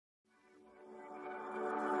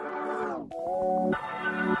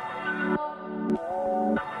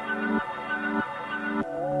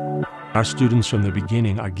Our students from the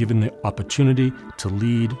beginning are given the opportunity to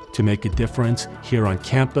lead, to make a difference here on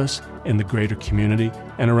campus, in the greater community,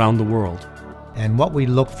 and around the world. And what we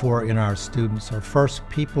look for in our students are first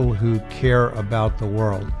people who care about the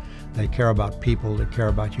world. They care about people, they care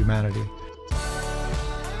about humanity.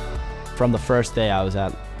 From the first day I was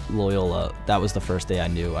at Loyola, that was the first day I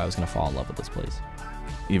knew I was going to fall in love with this place.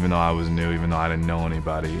 Even though I was new, even though I didn't know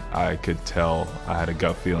anybody, I could tell, I had a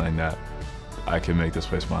gut feeling that I could make this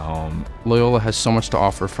place my home. Loyola has so much to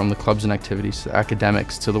offer, from the clubs and activities, to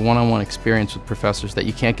academics, to the one-on-one experience with professors that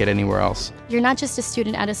you can't get anywhere else. You're not just a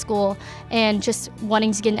student at a school and just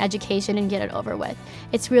wanting to get an education and get it over with.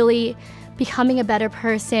 It's really becoming a better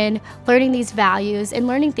person, learning these values, and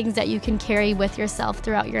learning things that you can carry with yourself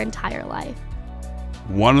throughout your entire life.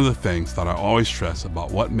 One of the things that I always stress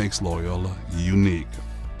about what makes Loyola unique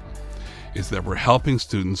is that we're helping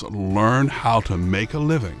students learn how to make a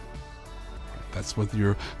living. That's what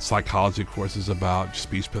your psychology course is about,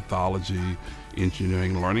 speech pathology,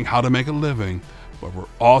 engineering, learning how to make a living, but we're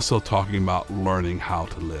also talking about learning how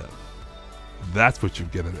to live. That's what you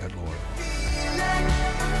get at Loyola.